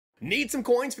Need some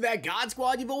coins for that God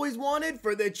Squad you've always wanted?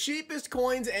 For the cheapest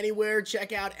coins anywhere,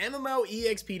 check out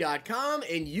MMOEXP.com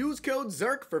and use code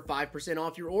ZIRK for 5%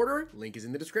 off your order. Link is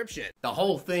in the description. The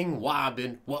whole thing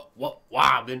wobbin',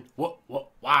 wobbin',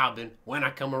 wobbin'. When I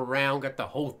come around, got the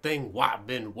whole thing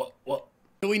wobbin',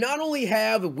 So we not only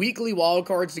have weekly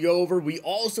wildcards to go over, we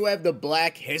also have the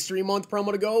Black History Month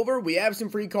promo to go over. We have some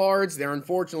free cards. They're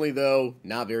unfortunately, though,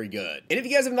 not very good. And if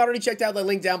you guys have not already checked out that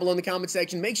link down below in the comment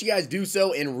section, make sure you guys do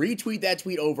so and retweet that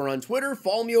tweet over on Twitter.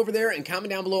 Follow me over there and comment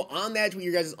down below on that tweet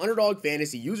your guys' Underdog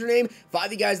Fantasy username. 5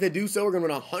 of you guys that do so are going to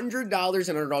win $100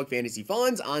 in Underdog Fantasy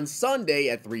funds on Sunday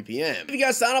at 3 p.m. If you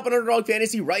guys sign up on Underdog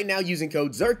Fantasy right now using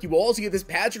code ZIRK, you will also get this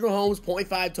Patrick Mahomes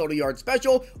 0.5 total yard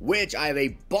special, which I have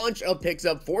a bunch of picks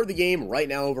up for the game right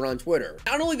now over on Twitter.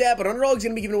 Not only that, but Underdog is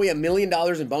going to be giving away $1 million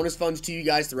in bonus funds to you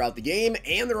guys throughout the game,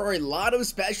 and there are a lot of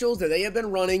specials that they have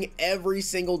been running every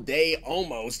single day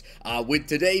almost, with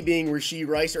today being Rashid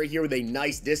Rice right here with a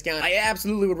nice discount. I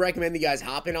absolutely would recommend you guys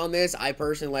hop in on this. I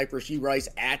personally like Rashid Rice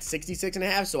at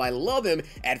 66.5, so I love him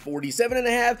at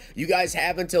 47.5. You guys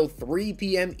have until 3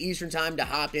 p.m. Eastern time to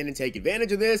hop in and take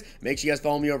advantage of this. Make sure you guys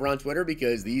follow me over on Twitter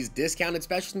because these discounted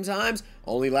specials sometimes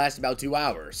only last about 2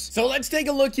 hours. So let's take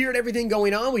a look here at everything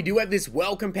going on. We do have this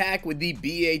welcome pack with the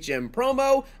BHM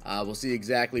promo. We'll see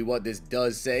exactly what this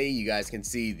does say. You guys can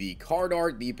see the card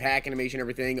art, the pack animation,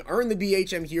 everything. Earn the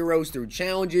BHM heroes through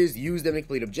challenges, use them to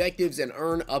complete objectives, and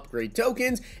earn upgrade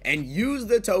tokens, and use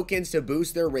the tokens to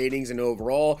boost their ratings and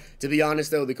overall. To be honest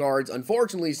though, the cards,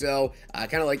 unfortunately so,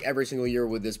 kind of like every single year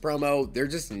with this promo, they're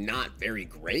just not very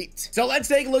great. So let's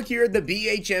take a look here at the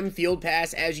BHM field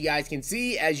pass. As you guys can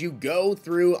see, as you go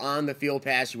through on the field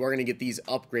pass, you are going to get these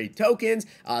upgrade tokens.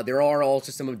 There are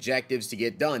also some objectives to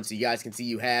get done. So you guys can see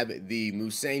you have the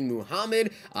Musain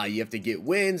Muhammad. You have to get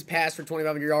wins, pass for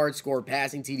 2,500 yards, score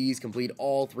passing TDs, complete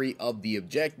all 3 of the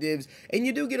objectives. And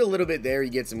you do get a little bit there. You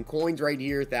get some coins right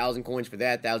here, 1,000 coins for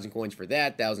that, 1,000 coins for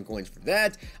that, 1,000 coins for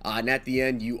that. And at the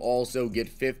end, you also get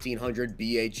 1,500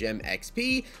 BHM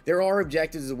XP. There are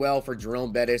objectives as well for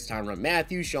Jerome Bettis, Tyrann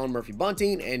Mathieu, Sean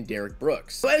Murphy-Bunting, and Derek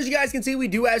Brooks. So as you guys can see, we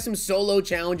do have some solo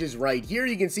challenges right here.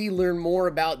 You can see, learn more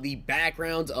about the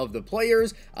backgrounds of the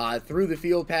players through the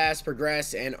field pass,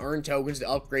 progress, and earn tokens to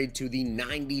upgrade to the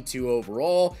 92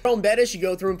 overall. Jerome Bettis, you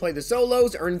go through and play the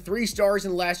solos, earn 3 stars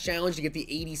in the last challenge to get the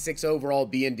 86 overall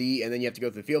BND, and then you have to go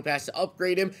through the field pass to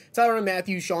upgrade him. Tyrann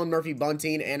Mathieu, Sean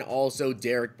Murphy-Bunting, and also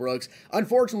Derek Brooks.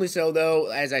 Unfortunately so, though,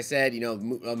 as I said, you know,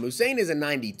 Musain is a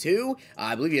 92.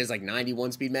 I believe he has like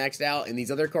 91 speed maxed out, and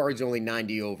these other cards are only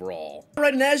 90 overall. All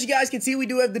right, and as you guys can see, we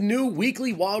do have the new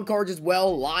weekly wild cards as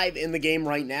well live in the game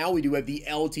right now. We do have the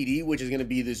LTD, which is going to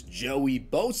be this Joey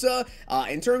Bosa.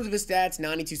 In terms of his stats,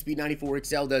 92 speed, 94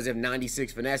 excel, does have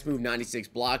 96 finesse move, 96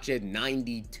 block shed,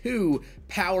 92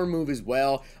 power move as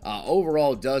well.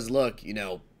 Overall does look, you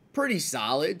know, pretty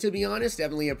solid, to be honest.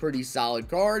 Definitely a pretty solid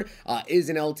card. Is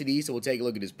an LTD, so we'll take a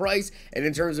look at his price. And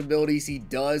in terms of abilities, he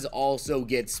does also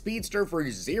get Speedster for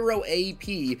 0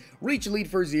 AP, Reach Elite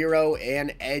for 0,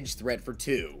 and Edge Threat for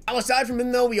 2. Now, aside from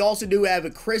him, though, we also do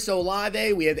have Chris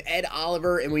Olave, we have Ed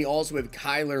Oliver, and we also have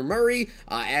Kyler Murray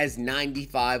as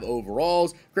 95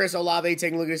 overalls. Chris Olave,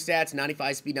 taking a look at his stats,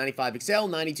 95 speed, 95 excel,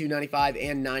 92, 95,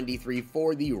 and 93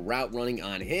 for the route running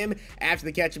on him. After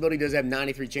the catch ability, does have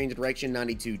 93 change of direction,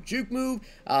 92 juke move.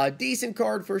 Decent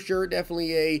card for sure.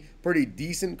 Definitely a pretty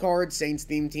decent card. Saints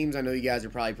theme teams, I know you guys are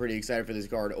probably pretty excited for this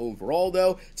card overall,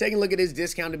 though. Taking a look at his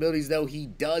discount abilities, though, he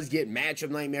does get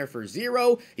Matchup Nightmare for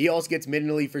 0. He also gets Midden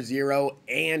Elite for 0,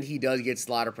 and he does get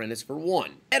Slot Apprentice for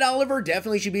 1. Ed Oliver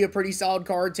definitely should be a pretty solid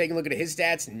card. Taking a look at his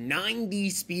stats, 90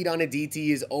 speed on a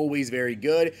DT is always very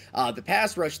good. The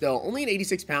pass rush, though, only an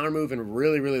 86 power move and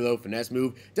really, really low finesse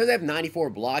move. Does have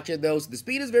 94 block shed, though, so the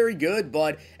speed is very good,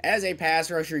 but as a pass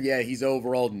rusher, yeah, he's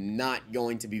overall not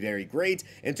going to be very great.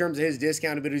 In terms of his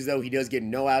discount abilities, though, he does get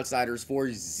No Outsiders for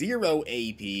 0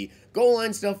 AP, Goal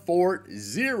Line Stuff for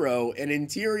 0, and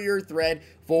Interior Threat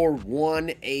for 1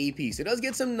 AP. So it does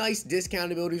get some nice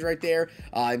discount abilities right there.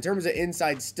 In terms of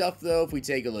inside stuff, though, if we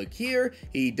take a look here,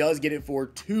 he does get it for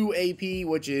 2 AP,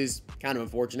 which is kind of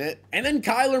unfortunate. And then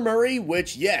Kyler Murray,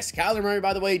 which, yes, Kyler Murray,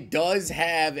 by the way, does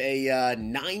have a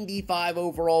 95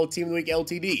 overall Team of the Week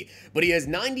LTD, but he has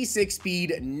 96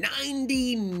 speed,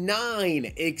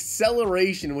 99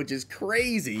 acceleration, which is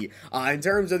crazy. In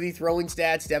terms of the throwing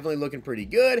stats, definitely looking pretty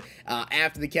good. On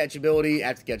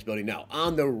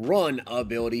the run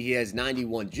ability, he has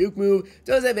 91 juke move,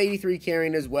 does have 83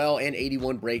 carrying as well, and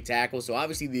 81 break tackle, so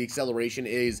obviously the acceleration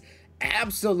is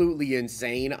absolutely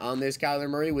insane on this Kyler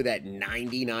Murray with that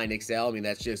 99 XL. I mean,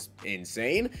 that's just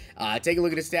insane. Take a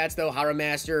look at his stats, though. Hara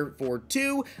Master for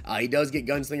 2. He does get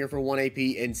Gunslinger for 1 AP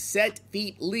and Set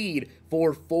Feet Lead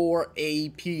for 4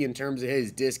 AP in terms of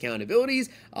his discount abilities.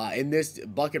 In this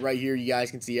bucket right here, you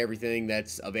guys can see everything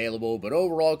that's available, but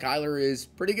overall, Kyler is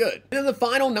pretty good. And then the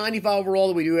final 95 overall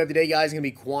that we do have today, guys, is going to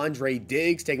be Quandre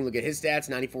Diggs. Taking a look at his stats,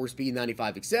 94 speed,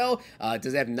 95 XL.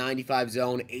 Does have 95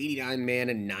 zone, 89 man,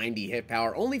 and 90 hit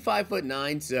power. Only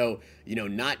 5'9", so, you know,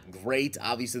 not great.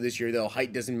 Obviously, this year, though,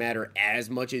 height doesn't matter as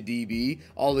much at DB,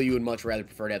 although you would much rather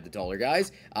prefer to have the taller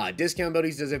guys. Discount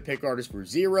abilities does have pick artist for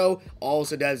 0.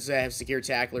 Also does have secure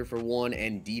tackler for 1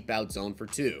 and deep out zone for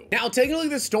 2. Now, taking a look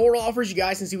at the store offers, you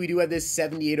guys can see we do have this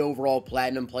 78 overall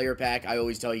platinum player pack. I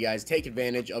always tell you guys, take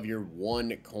advantage of your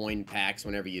 1 coin packs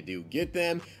whenever you do get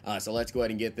them. So let's go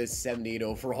ahead and get this 78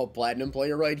 overall platinum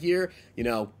player right here. You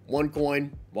know, 1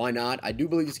 coin, why not? I do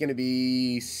believe it's going to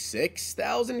be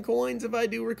 6,000 coins if I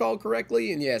do recall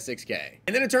correctly, and yeah, 6K.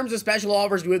 And then in terms of special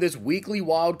offers, we have this weekly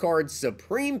Wildcards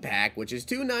Supreme pack, which is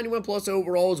 2 91 plus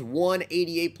overalls, 1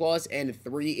 88 plus, and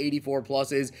 3 84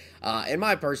 pluses. In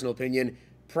my personal opinion,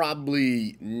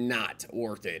 probably not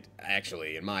worth it,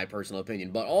 actually, in my personal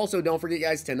opinion. But also, don't forget,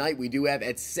 guys, tonight we do have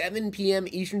at 7 p.m.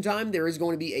 Eastern Time, there is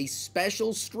going to be a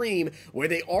special stream where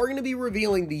they are going to be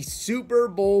revealing the Super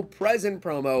Bowl present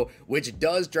promo, which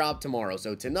does drop tomorrow.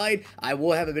 So tonight, I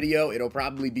will have a video. It'll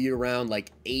probably be around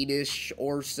like 8-ish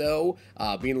or so.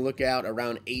 Be on the lookout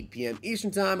around 8 p.m.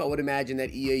 Eastern Time. I would imagine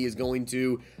that EA is going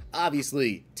to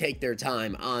obviously take their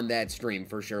time on that stream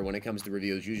for sure when it comes to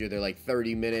reviews. Usually they're like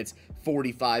 30 minutes,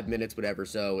 45 minutes, whatever.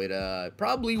 So it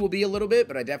probably will be a little bit,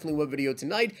 but I definitely will have a video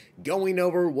tonight going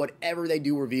over whatever they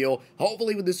do reveal.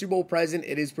 Hopefully with the Super Bowl present,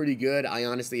 it is pretty good. I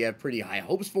honestly have pretty high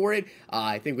hopes for it.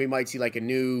 I think we might see like a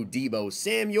new Deebo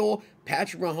Samuel,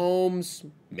 Patrick Mahomes,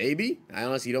 maybe. I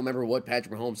honestly don't remember what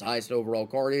Patrick Mahomes' highest overall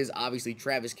card is. Obviously,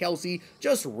 Travis Kelce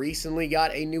just recently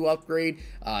got a new upgrade,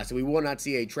 so we will not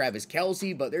see a Travis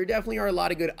Kelce, but there definitely are a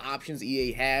lot of good options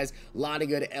EA has, a lot of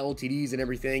good LTDs and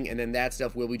everything, and then that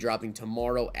stuff will be dropping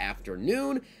tomorrow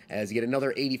afternoon as you get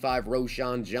another 85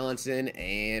 Roshan Johnson,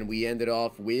 and we ended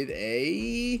off with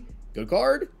a good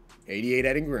card. 88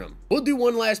 Ed Ingram. We'll do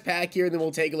one last pack here, and then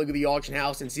we'll take a look at the auction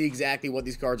house and see exactly what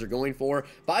these cards are going for.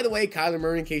 By the way, Kyler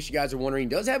Murray, in case you guys are wondering,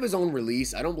 does have his own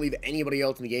release. I don't believe anybody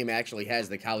else in the game actually has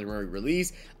the Kyler Murray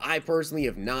release. I personally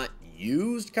have not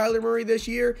used Kyler Murray this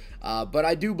year, but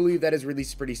I do believe that his release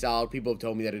is pretty solid. People have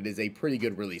told me that it is a pretty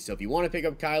good release. So if you want to pick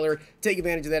up Kyler, take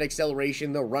advantage of that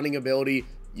acceleration, the running ability,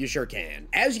 you sure can.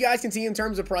 As you guys can see in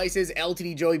terms of prices,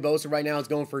 LTD Joey Bosa right now is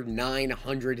going for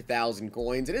 900,000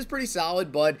 coins. It is pretty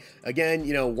solid, but again,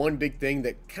 you know, one big thing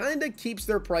that kind of keeps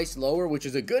their price lower, which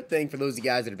is a good thing for those of you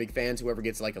guys that are big fans, whoever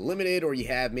gets like a limited, or you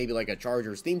have maybe like a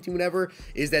Chargers theme team, whatever,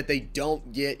 is that they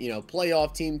don't get, you know,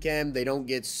 playoff team chem. They don't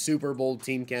get Super Bowl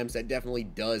team chems. That definitely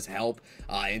does help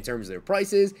in terms of their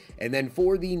prices. And then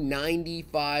for the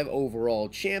 95 overall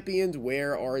champions,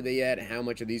 where are they at? How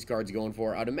much are these cards going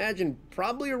for? I'd imagine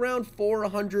probably around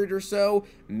 400 or so,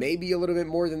 maybe a little bit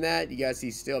more than that. You guys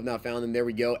see, still have not found them. There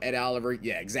we go. Ed Oliver.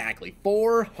 Yeah, exactly.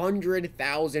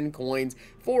 400,000 coins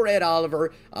for Ed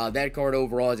Oliver. That card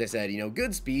overall, as I said, you know,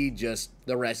 good speed, just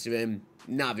the rest of him,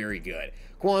 not very good.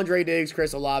 Quandre Diggs,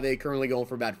 Chris Olave, currently going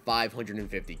for about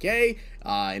 550K.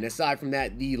 And aside from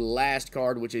that, the last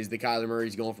card, which is the Kyler Murray,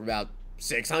 is going for about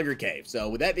 600K. So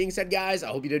with that being said, guys, I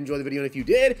hope you did enjoy the video, and if you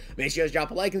did, make sure you guys drop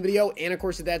a like in the video, and of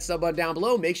course hit that sub button down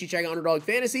below. Make sure you check out Underdog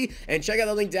Fantasy, and check out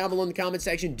the link down below in the comment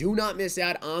section. Do not miss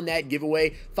out on that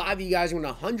giveaway. 5 of you guys win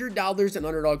 $100 in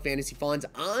Underdog Fantasy funds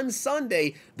on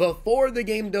Sunday before the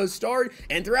game does start,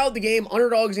 and throughout the game,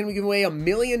 Underdog is going to be giving away $1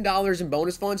 million in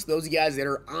bonus funds to those of you guys that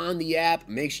are on the app.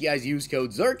 Make sure you guys use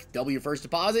code ZIRK, double your first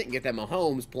deposit, and get that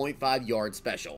Mahomes 0.5 yard special.